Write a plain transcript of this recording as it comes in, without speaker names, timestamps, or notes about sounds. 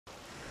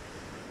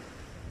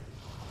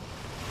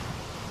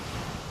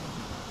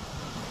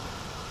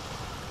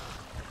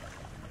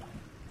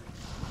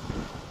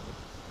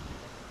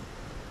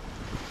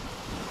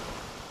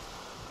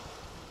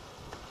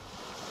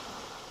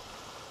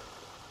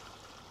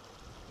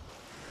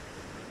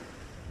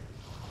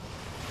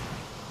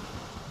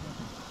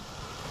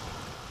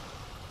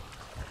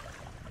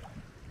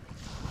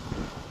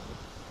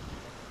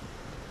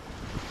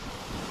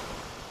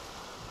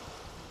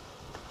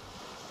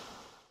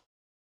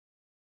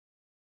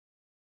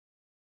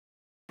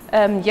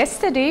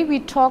Yesterday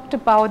we talked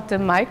about the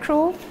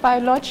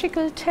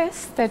microbiological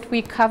tests that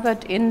we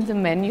covered in the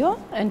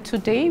manual, and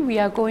today we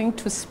are going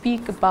to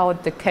speak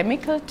about the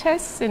chemical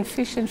tests in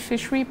fish and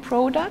fishery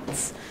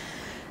products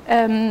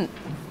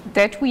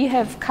that we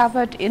have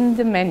covered in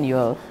the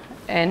manual.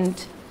 And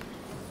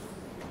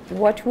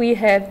what we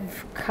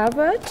have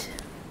covered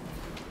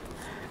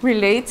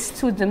relates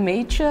to the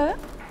major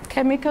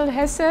chemical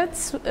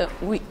hazards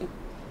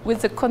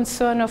with the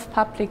concern of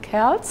public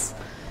health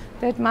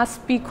that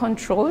must be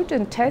controlled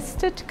and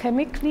tested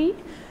chemically.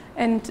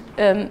 And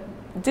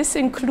this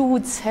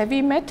includes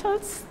heavy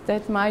metals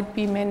that might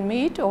be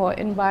man-made or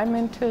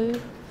environmental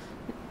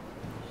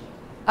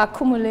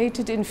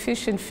accumulated in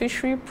fish and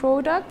fishery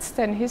products.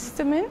 Then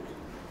histamine,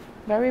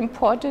 very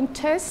important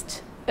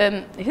test.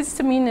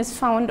 Histamine is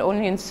found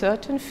only in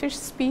certain fish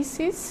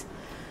species.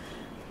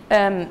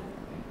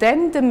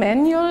 Then the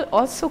manual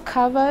also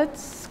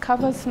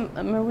covers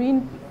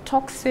marine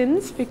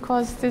toxins,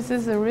 because this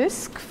is a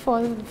risk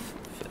for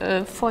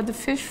the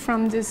fish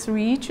from this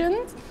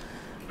region.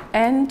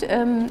 And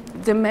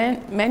the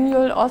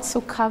manual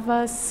also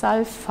covers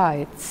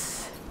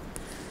sulfites.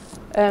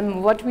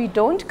 What we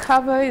don't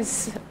cover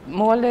is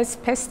more or less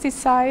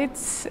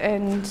pesticides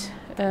and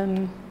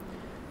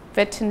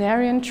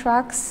veterinarian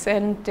drugs.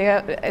 And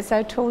there, as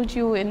I told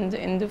you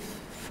in the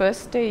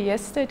first day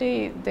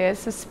yesterday,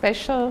 there's a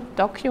special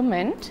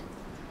document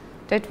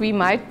that we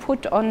might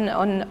put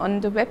on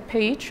the web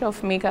page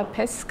of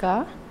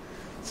Megapesca,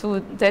 so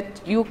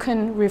that you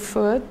can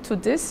refer to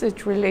this.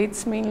 It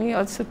relates mainly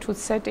also to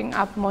setting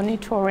up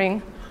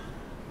monitoring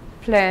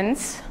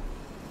plans.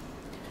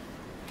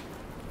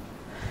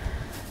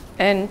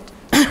 And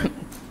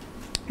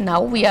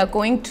now we are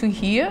going to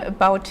hear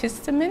about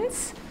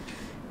histamines,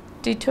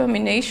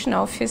 determination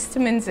of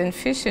histamines in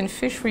fish and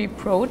fishery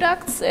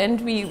products, and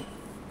we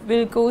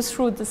will go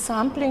through the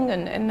sampling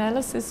and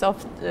analysis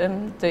of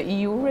the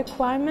EU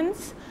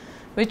requirements,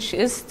 which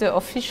is the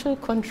official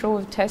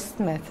control test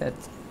method.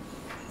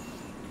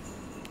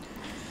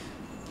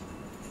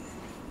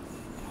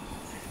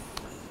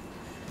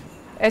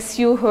 As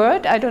you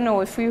heard, I don't know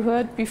if you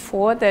heard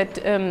before, that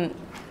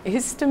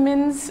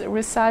histamines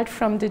result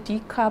from the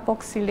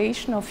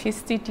decarboxylation of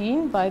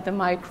histidine by the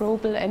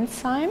microbial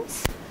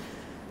enzymes.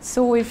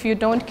 So if you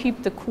don't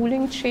keep the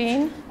cooling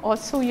chain,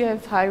 also you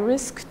have high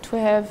risk to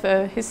have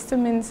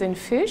histamines in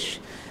fish.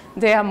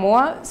 They are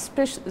more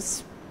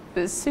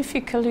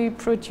specifically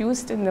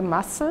produced in the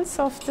muscles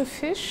of the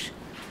fish,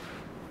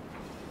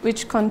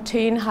 which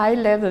contain high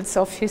levels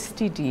of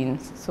histidine.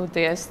 So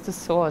there's the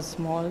source,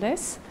 more or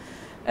less.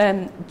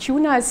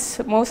 Tuna is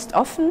most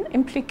often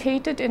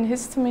implicated in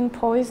histamine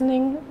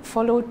poisoning,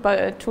 followed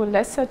by, to a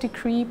lesser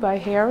degree, by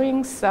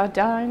herring,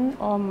 sardine,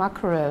 or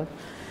mackerel.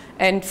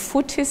 And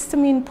food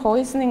histamine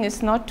poisoning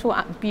is not to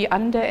be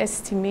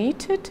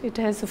underestimated. It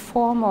has a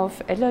form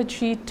of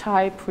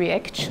allergy-type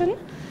reaction.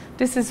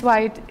 This is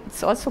why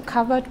it's also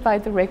covered by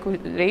the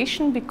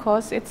regulation,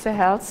 because it's a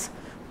health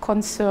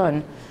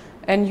concern.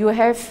 And you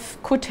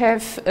could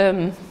have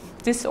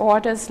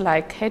disorders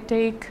like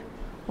headache,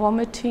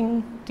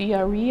 vomiting,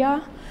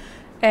 diarrhea,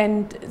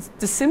 and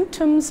the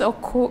symptoms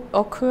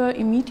occur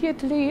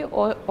immediately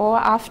or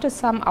after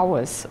some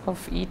hours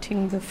of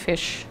eating the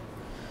fish.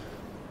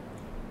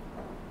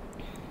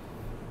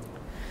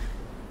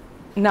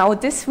 Now,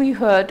 this we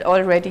heard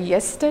already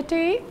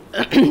yesterday.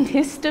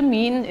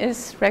 Histamine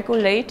is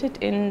regulated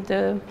in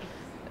the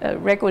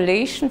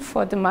regulation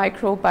for the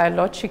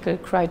microbiological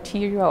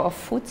criteria of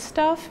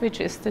foodstuff, which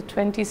is the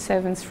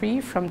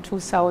 27.3 from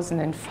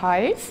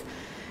 2005.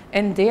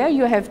 And there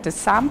you have the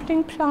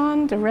sampling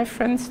plan, the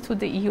reference to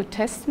the EU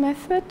test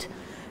method,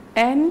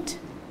 and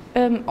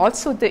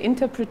also the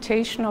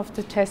interpretation of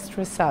the test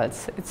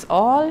results. It's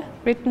all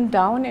written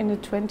down in the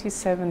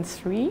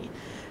 27.3,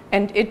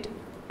 and it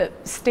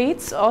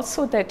states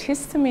also that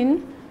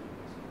histamine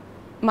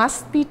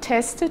must be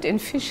tested in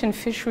fish and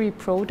fishery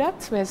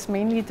products, where it's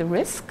mainly the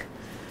risk,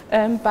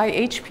 by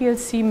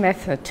HPLC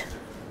method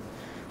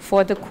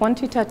for the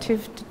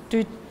quantitative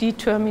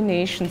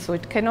determination. So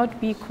it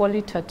cannot be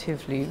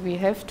qualitatively. We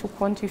have to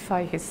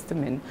quantify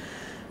histamine.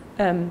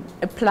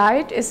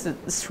 Applied is a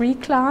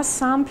 3-class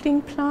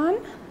sampling plan.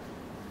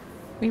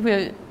 We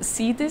will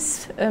see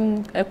this.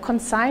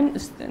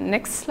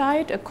 Next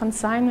slide, a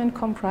consignment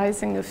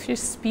comprising a fish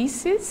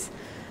species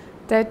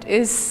that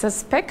is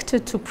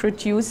suspected to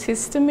produce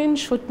histamine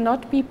should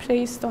not be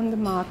placed on the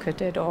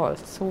market at all.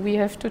 So we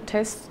have to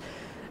test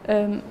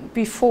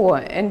before,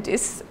 and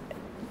is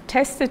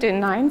tested in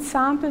 9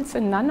 samples,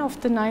 and none of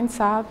the 9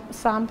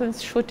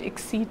 samples should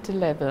exceed the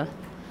level,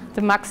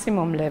 the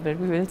maximum level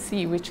we will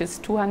see, which is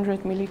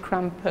 200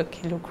 milligram per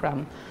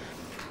kilogram.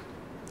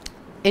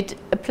 It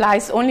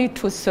applies only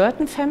to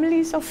certain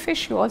families of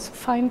fish. You also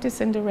find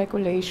this in the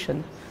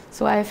regulation.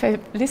 So I have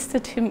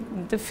listed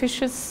the fish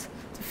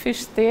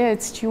there.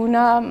 It's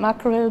tuna,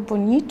 mackerel,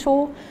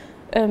 bonito.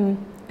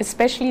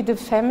 Especially the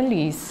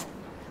families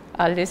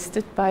are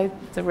listed by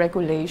the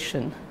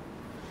regulation.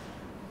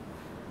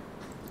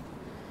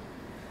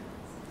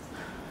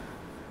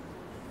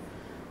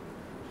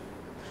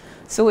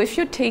 So if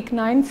you take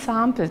 9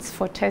 samples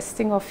for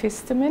testing of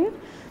histamine,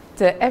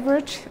 the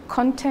average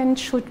content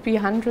should be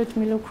 100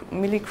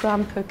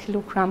 milligram per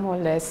kilogram or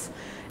less.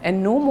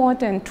 And no more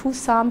than 2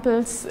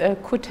 samples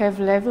could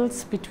have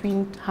levels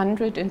between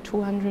 100 and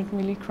 200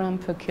 milligram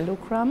per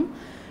kilogram.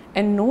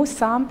 And no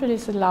sample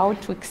is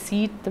allowed to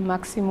exceed the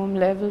maximum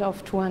level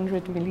of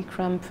 200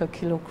 milligram per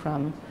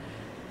kilogram.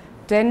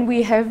 Then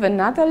we have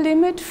another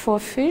limit for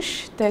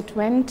fish that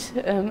went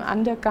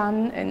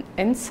undergone an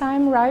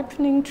enzyme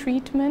ripening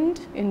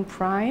treatment in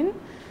brine.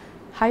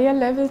 Higher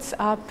levels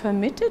are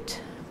permitted,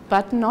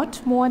 but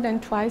not more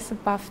than twice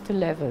above the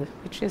level,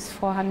 which is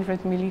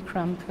 400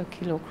 milligram per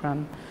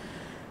kilogram.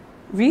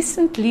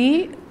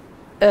 Recently,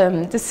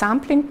 the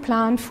sampling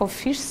plan for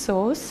fish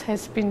sows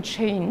has been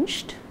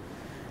changed.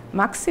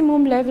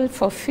 Maximum level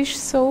for fish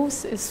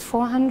sows is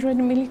 400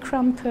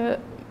 milligram per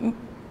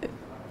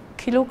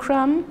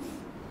kilogram,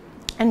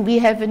 and we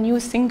have a new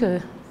single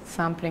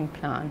sampling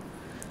plan.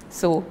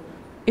 So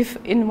if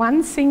in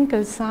one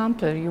single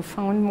sample you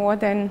find more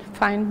than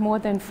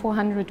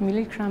 400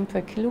 milligram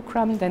per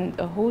kilogram, then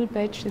the whole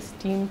batch is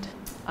deemed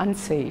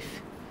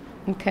unsafe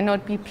and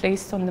cannot be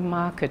placed on the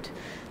market.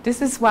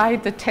 This is why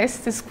the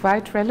test is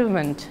quite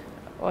relevant,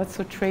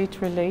 also trade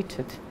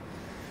related.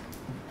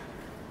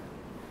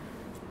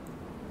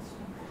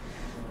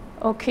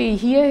 Okay,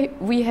 here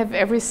we have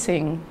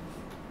everything.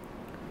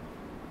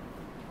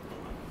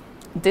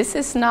 This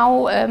is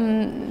now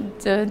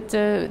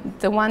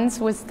the ones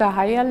with the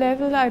higher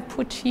level I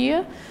put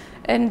here.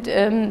 And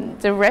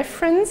the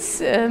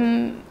reference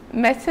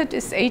method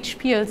is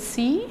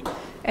HPLC.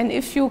 And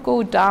if you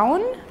go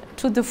down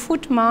to the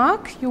foot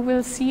mark, you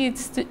will see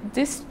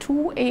these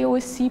 2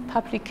 AOC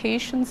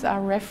publications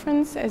are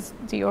referenced as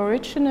the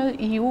original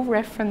EU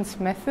reference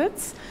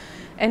methods.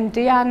 And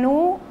there are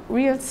no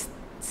real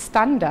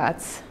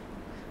standards.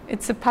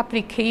 It's a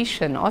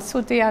publication.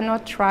 Also, they are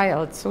not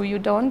trialed, so you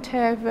don't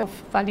have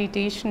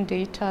validation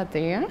data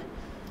there.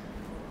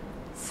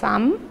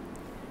 Some,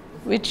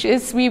 which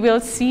is, we will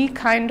see,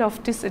 kind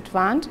of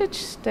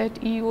disadvantage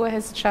that EU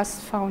has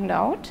just found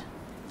out.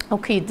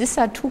 Okay, these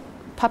are 2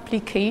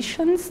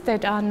 publications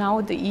that are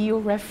now the EU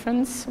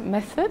reference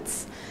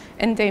methods,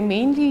 and they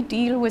mainly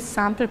deal with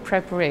sample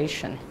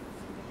preparation.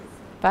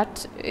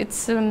 But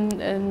it's,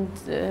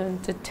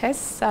 the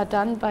tests are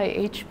done by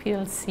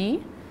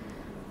HPLC.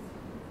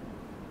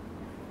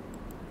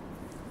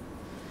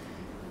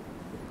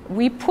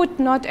 We put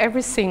not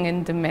everything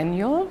in the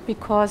manual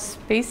because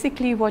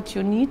basically what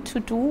you need to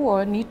do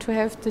or need to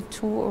have the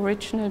 2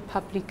 original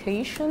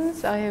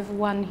publications. I have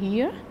one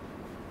here.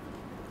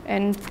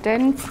 And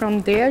then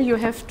from there you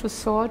have to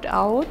sort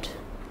out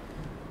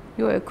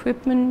your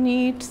equipment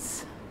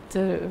needs,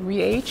 the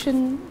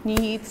reagent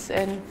needs,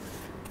 and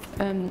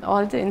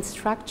all the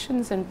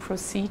instructions and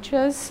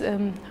procedures,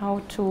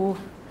 how to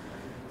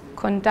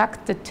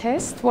conduct the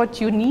test. What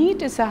you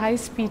need is a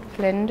high-speed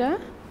blender,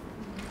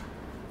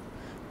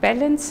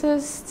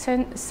 balancers,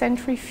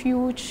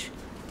 centrifuge,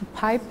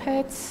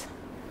 pipettes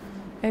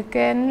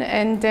again,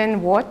 and then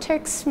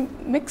vortex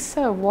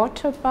mixer,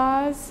 water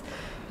bars,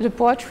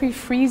 laboratory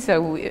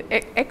freezer.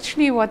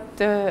 Actually what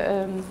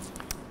the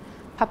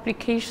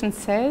publication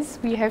says,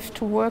 we have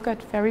to work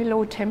at very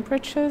low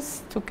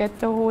temperatures to get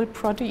the whole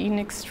protein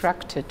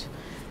extracted.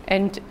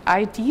 And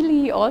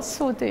ideally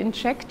also the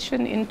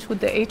injection into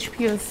the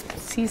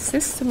HPLC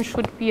system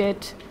should be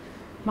at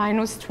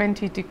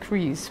 -20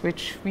 degrees,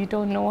 which we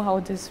don't know how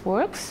this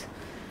works.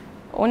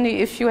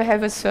 Only if you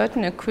have a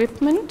certain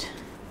equipment,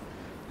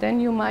 then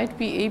you might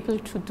be able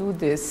to do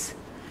this.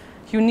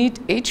 You need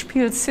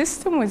HPL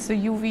system with a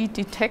UV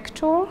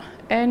detector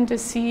and a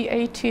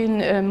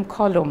C18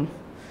 column,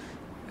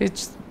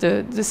 which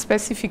the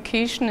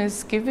specification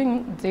is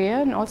given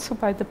there and also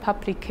by the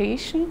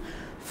publication.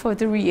 For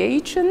the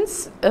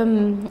reagents,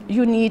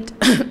 you need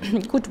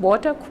good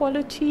water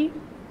quality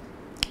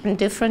and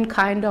different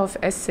kind of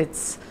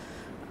acids,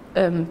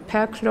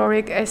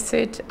 perchloric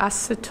acid,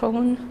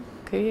 acetone,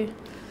 okay,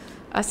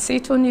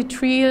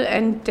 acetonitrile,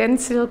 and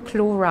densyl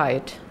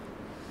chloride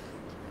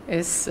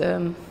is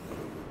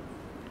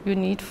you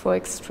need for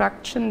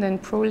extraction, then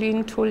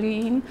proline,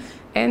 toluene,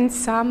 and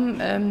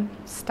some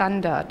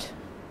standard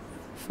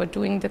for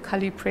doing the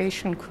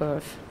calibration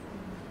curve,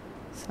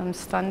 some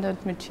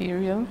standard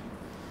material.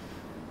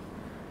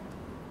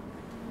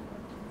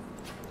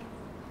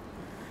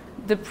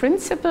 The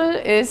principle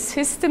is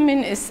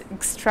histamine is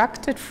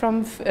extracted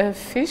from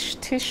fish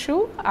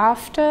tissue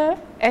after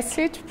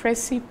acid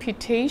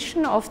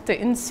precipitation of the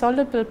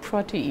insoluble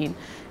protein.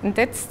 And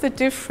that's the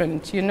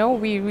difference. You know,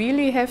 we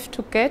really have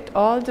to get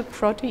all the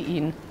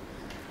protein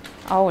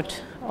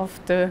out of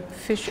the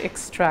fish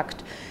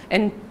extract.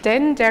 And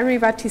then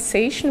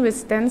derivatization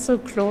with densyl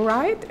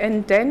chloride,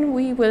 and then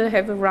we will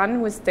have a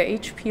run with the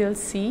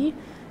HPLC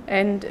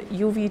and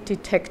UV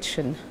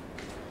detection.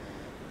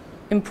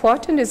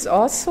 Important is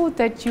also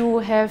that you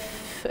have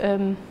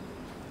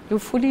you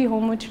fully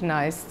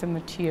homogenize the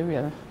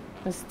material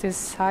with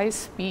this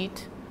high-speed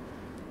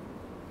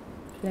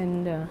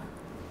blender.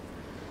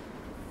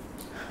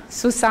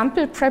 So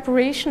sample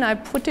preparation, I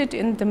put it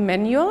in the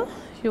manual.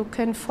 You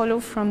can follow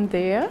from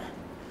there.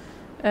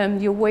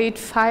 You weigh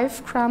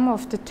 5 grams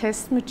of the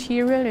test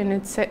material in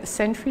a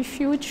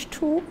centrifuge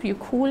tube. You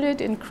cool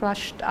it in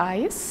crushed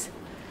ice.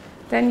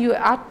 Then you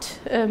add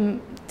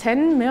 10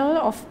 ml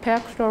of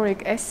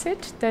perchloric acid,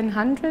 then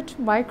 100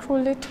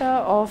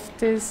 microliter of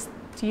this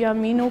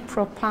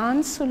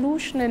diaminopropane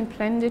solution and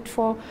blend it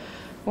for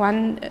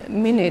 1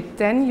 minute.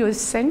 Then you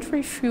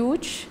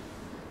centrifuge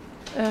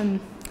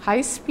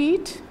high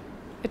speed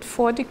at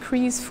 4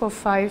 degrees for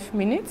 5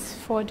 minutes,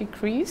 4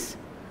 degrees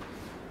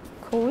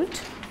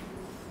cold.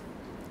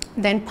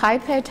 Then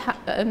pipette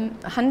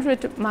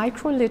 100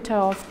 microliter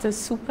of the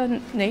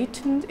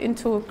supernatant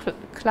into a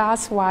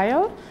glass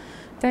vial.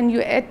 Then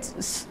you add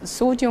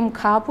sodium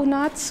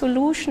carbonate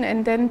solution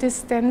and then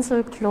this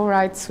densyl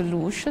chloride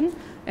solution.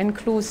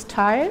 Enclose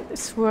tile,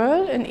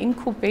 swirl and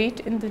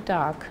incubate in the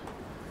dark.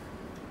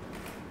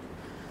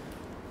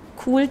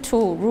 Cool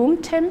to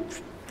room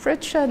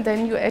temperature,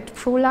 then you add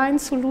proline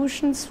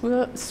solution,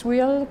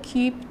 swirl,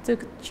 keep the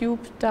tube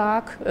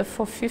dark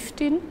for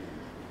 15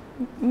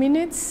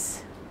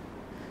 minutes.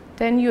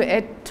 Then you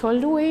add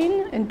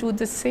toluene and do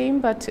the same,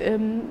 but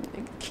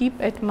keep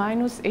at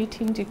minus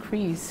 18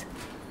 degrees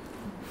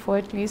for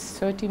at least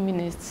 30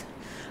 minutes.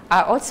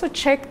 I also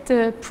checked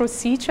the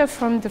procedure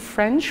from the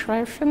French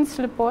reference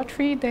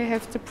laboratory. They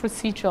have the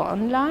procedure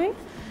online.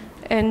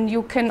 And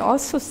you can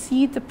also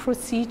see the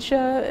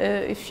procedure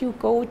if you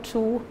go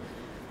to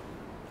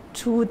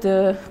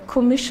the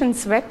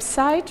Commission's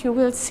website. You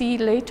will see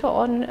later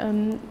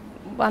on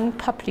one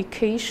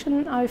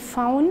publication I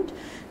found,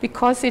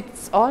 because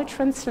it's all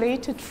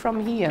translated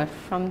from here,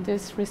 from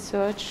these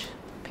research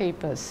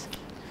papers.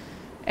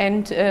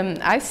 And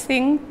I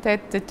think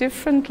that the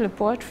different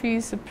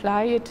laboratories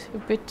apply it a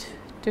bit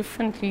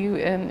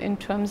differently in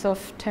terms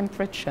of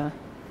temperature,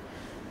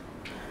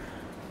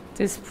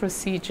 this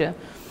procedure.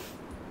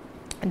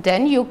 And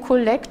then you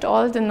collect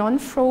all the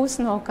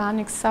non-frozen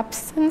organic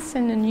substance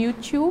in a new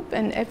tube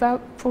and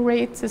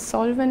evaporate the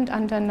solvent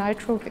under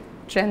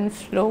nitrogen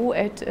flow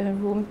at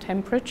room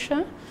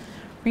temperature.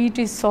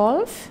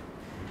 Redissolve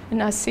in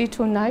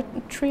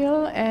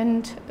acetonitrile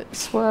and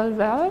swirl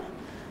well.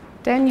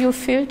 Then you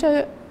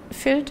filter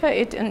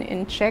it and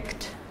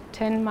inject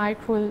 10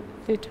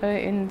 microliter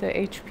in the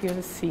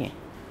HPLC.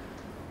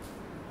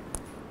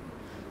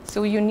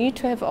 So you need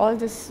to have all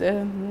these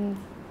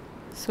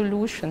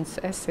solutions,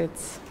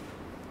 acids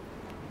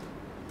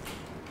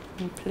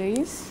in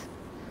place.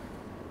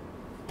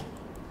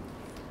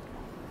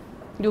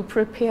 You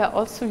prepare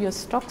also your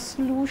stock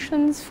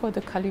solutions for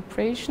the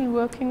calibration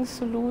working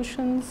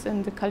solutions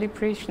and the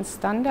calibration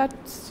standard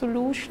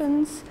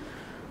solutions.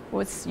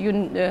 What's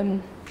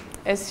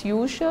as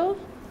usual.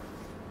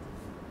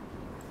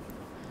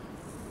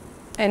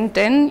 And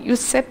then you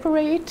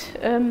separate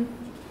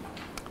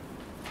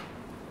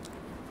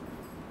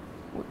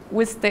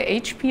with the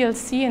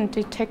HPLC and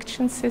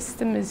detection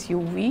system is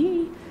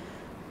UV.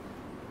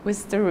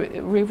 With the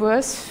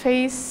reverse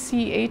phase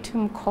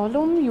C8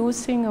 column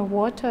using a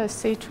water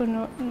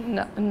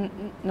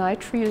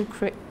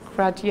acetonitrile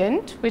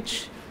gradient,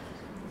 which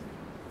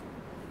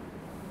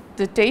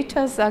the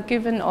data are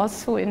given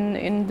also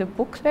in the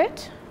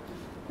booklet,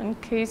 in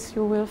case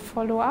you will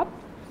follow up.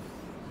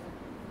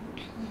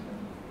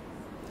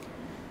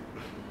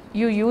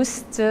 You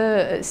use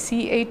the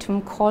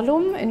C8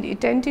 column and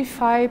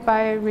identify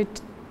by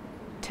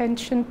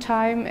retention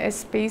time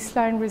as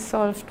baseline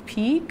resolved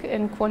peak,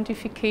 and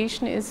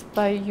quantification is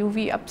by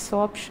UV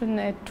absorption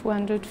at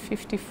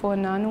 254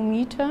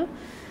 nanometer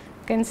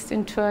against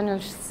internal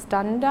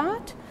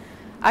standard.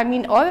 I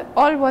mean, all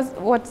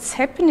what's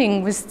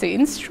happening with the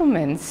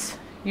instruments,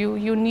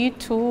 you need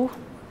to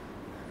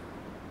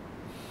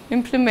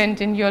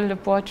implement in your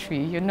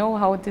laboratory. You know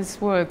how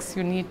this works.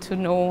 You need to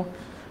know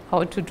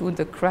how to do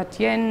the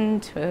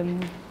gradient,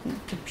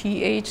 the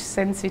pH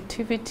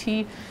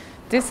sensitivity.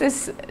 This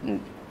is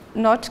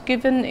not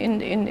given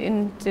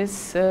in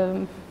this,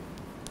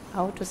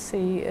 how to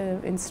say,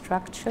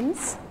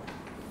 instructions.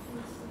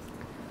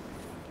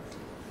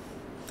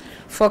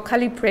 For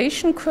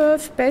calibration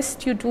curve,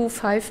 best you do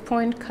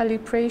 5-point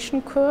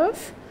calibration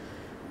curve,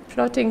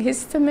 plotting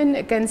histamine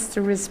against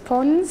the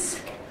response.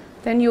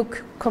 Then you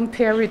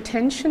compare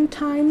retention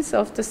times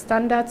of the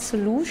standard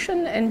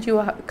solution and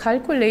you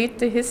calculate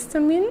the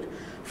histamine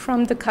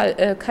from the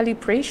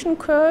calibration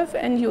curve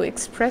and you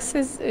express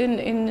it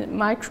in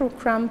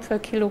microgram per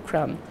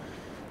kilogram.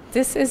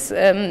 This is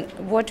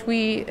what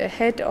we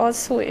had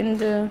also in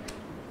the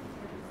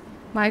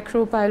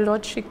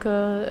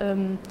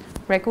microbiological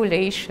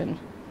regulation.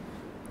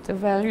 The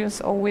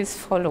values always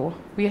follow.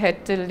 We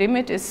had the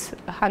limit is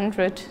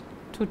 100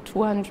 to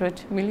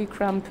 200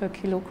 milligram per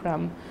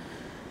kilogram.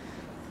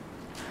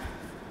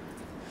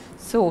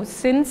 So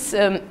since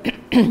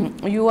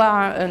you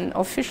are an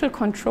official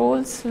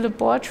controls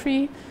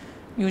laboratory,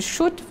 you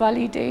should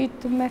validate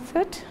the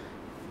method.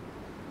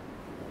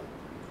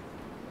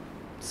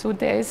 So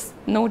there is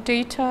no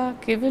data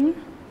given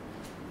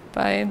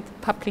by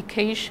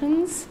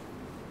publications.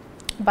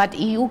 But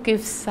EU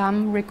gives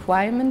some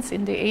requirements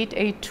in the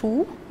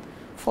 882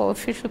 for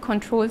official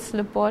controls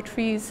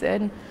laboratories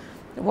and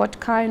what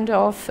kind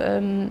of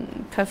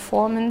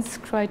performance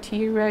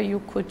criteria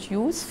you could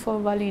use for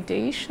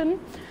validation.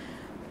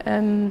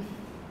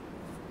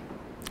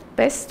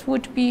 Best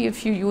would be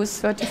if you use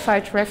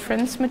certified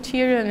reference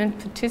material and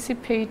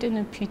participate in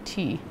a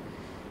PT.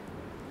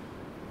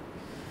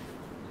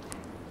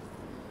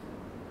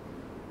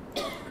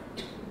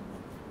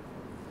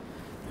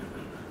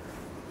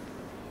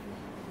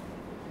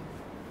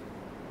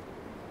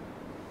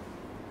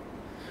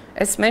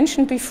 As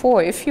mentioned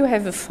before, if you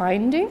have a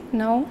finding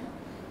now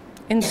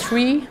in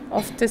 3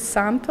 of the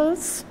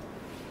samples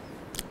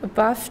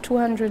above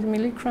 200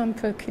 milligram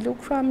per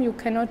kilogram, you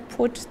cannot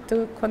put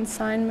the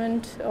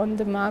consignment on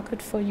the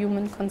market for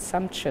human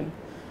consumption.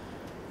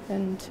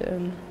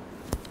 And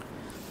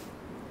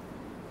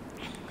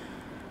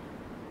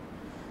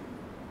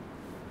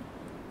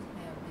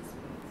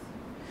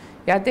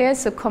yeah,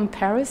 there's a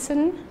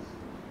comparison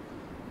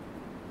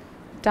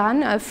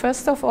done.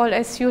 First of all,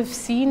 as you have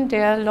seen,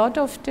 there are a lot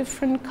of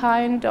different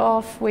kind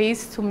of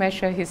ways to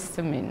measure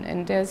histamine,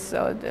 and there's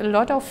a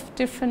lot of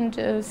different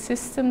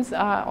systems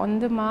are on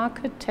the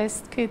market: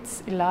 test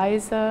kits,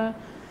 ELISA,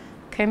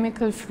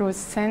 chemical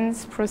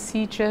fluorescence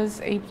procedures,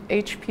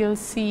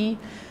 HPLC,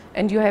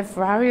 and you have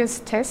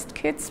various test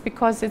kits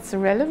because it's a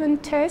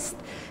relevant test.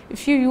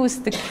 If you use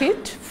the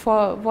kit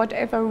for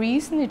whatever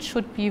reason, it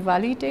should be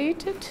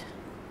validated.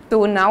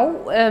 So now,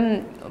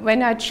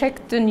 when I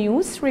checked the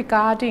news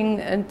regarding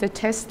the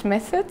test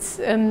methods,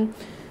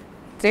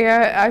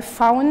 there I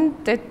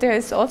found that there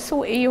is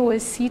also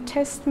AOSC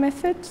test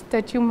method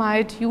that you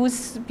might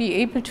be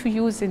able to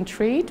use in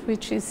trade,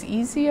 which is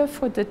easier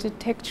for the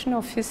detection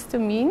of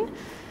histamine.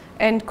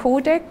 And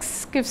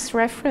Codex gives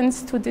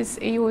reference to this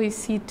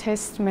AOSC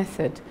test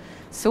method.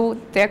 So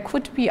there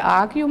could be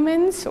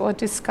arguments or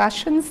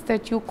discussions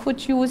that you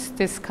could use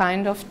this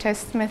kind of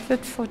test method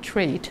for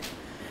trade.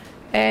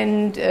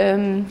 And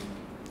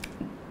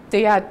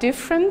they are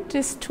different,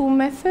 these two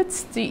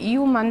methods. The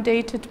EU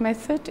mandated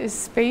method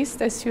is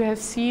based, as you have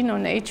seen,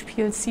 on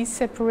HPLC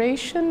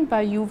separation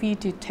by UV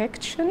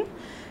detection,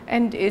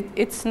 and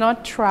it's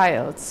not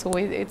trialed, so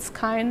it's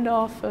kind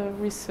of a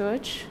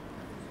research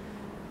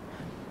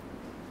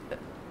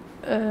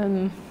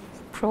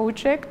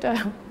project,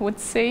 I would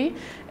say.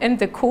 And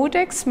the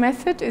Codex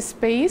method is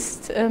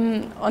based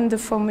on the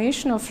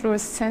formation of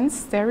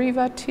fluorescence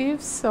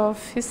derivatives of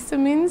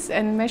histamines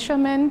and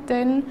measurement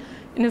then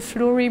in a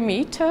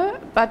fluorimeter,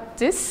 but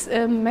this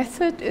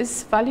method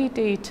is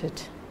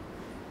validated.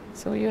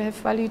 So you have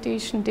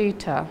validation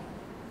data.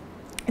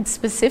 It's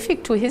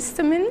specific to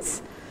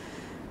histamines,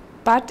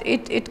 but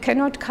it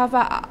cannot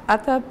cover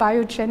other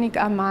biogenic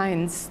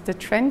amines. The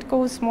trend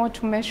goes more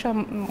to measure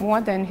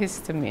more than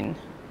histamine.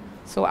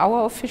 So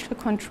our official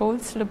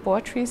controls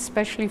laboratory,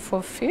 especially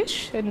for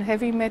fish and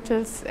heavy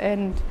metals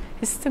and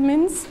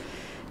histamines,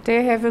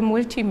 they have a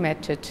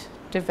multi-method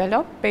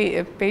developed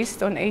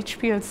based on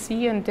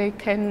HPLC, and they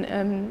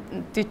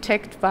can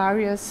detect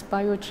various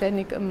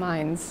biogenic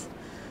amines.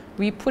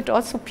 We put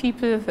also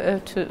people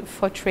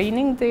for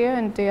training there,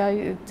 and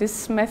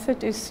this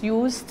method is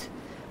used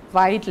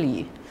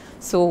widely.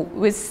 So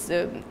with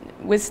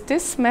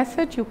this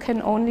method, you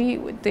can only,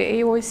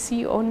 the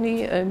AOSC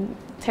only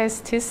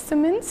test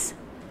histamines.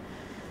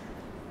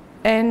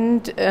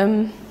 And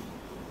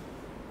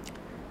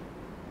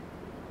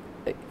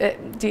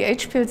the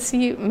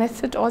HPLC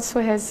method also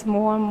has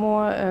more and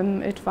more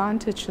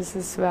advantages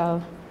as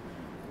well.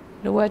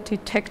 Lower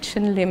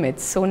detection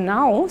limits. So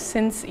now,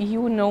 since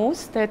EU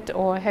knows that,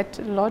 or had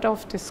a lot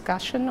of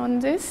discussion on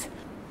this,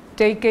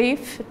 they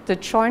gave the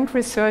Joint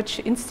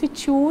Research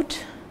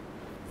Institute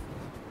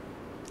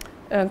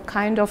a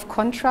kind of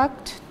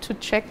contract to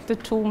check the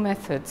two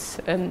methods.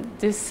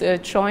 This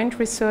Joint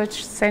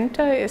Research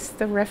Center is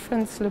the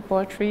reference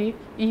laboratory,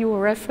 EU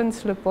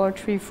reference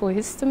laboratory for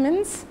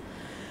histamines.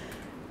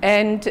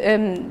 And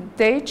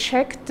they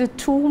checked the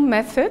two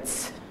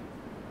methods,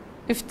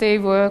 if they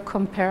were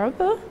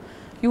comparable,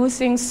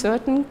 using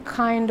certain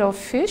kind of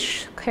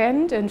fish,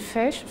 canned and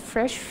fresh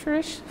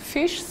fish,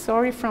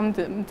 from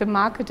the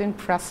market in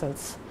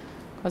Brussels,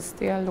 because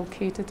they are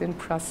located in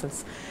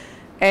Brussels.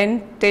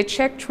 And they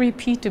checked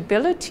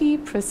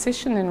repeatability,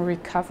 precision, and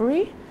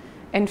recovery,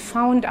 and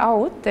found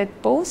out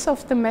that both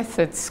of the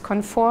methods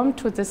conform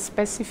to the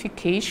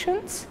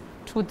specifications,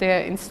 to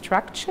their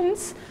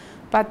instructions,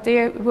 but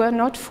they were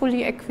not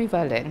fully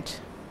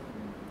equivalent.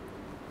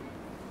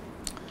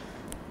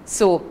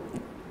 So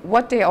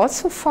what they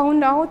also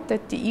found out,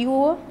 that the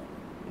EU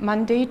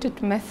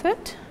mandated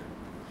method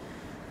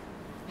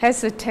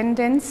has a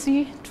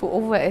tendency to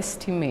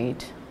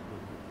overestimate.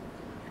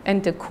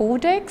 And the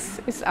Codex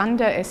is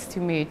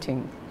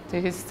underestimating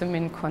the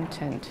histamine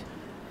content.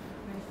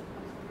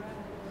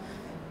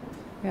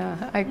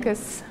 Yeah, I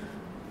guess.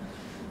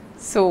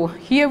 So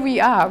here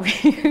we are.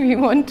 We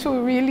want to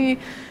really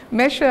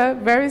measure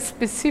very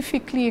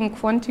specifically and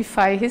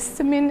quantify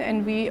histamine,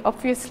 and we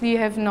obviously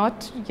have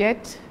not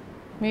yet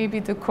maybe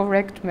the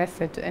correct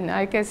method. And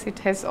I guess it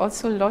has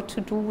also a lot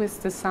to do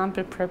with the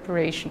sample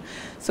preparation.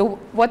 So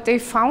what they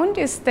found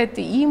is that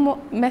the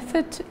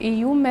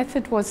EU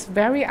method was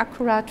very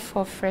accurate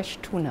for fresh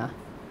tuna.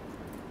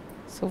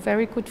 So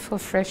very good for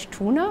fresh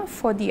tuna.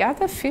 For the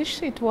other fish,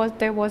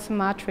 there was a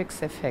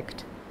matrix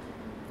effect.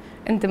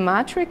 And the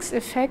matrix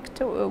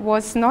effect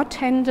is not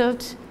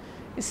handled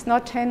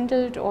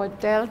or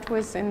dealt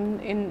with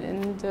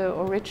in the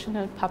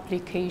original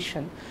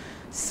publication.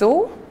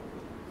 So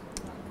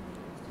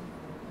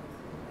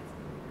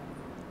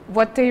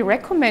what they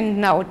recommend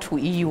now to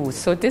EU,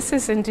 so this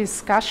is in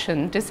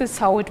discussion, this is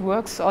how it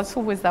works also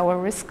with our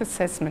risk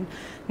assessment.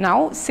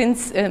 Now,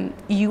 since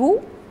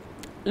EU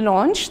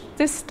launched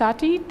this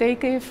study, they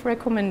gave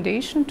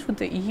recommendation to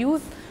the EU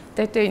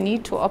that they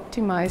need to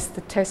optimize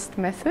the test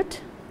method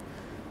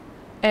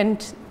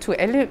and to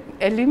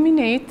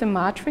eliminate the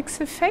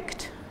matrix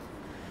effect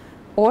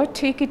or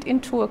take it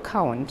into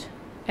account.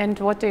 And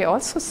what they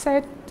also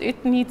said,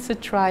 it needs a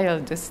trial,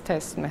 this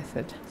test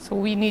method. So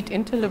we need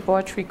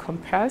interlaboratory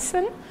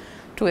comparison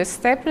to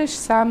establish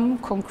some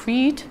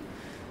concrete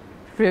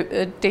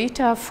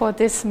data for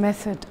this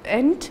method.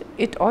 And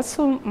it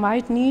also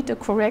might need a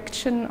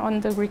correction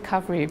on the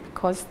recovery,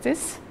 because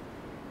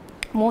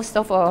most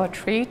of our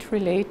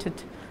trade-related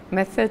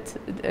methods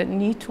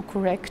need to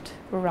correct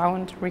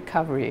around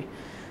recovery.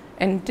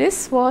 And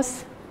this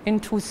was in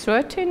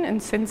 2013,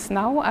 and since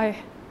now I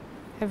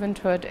haven't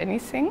heard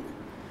anything.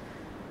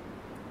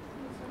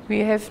 We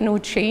have no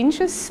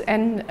changes,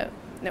 and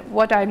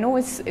what I know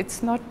is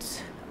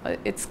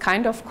it's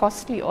kind of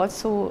costly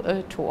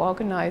also to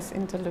organize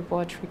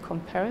interlaboratory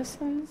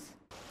comparisons.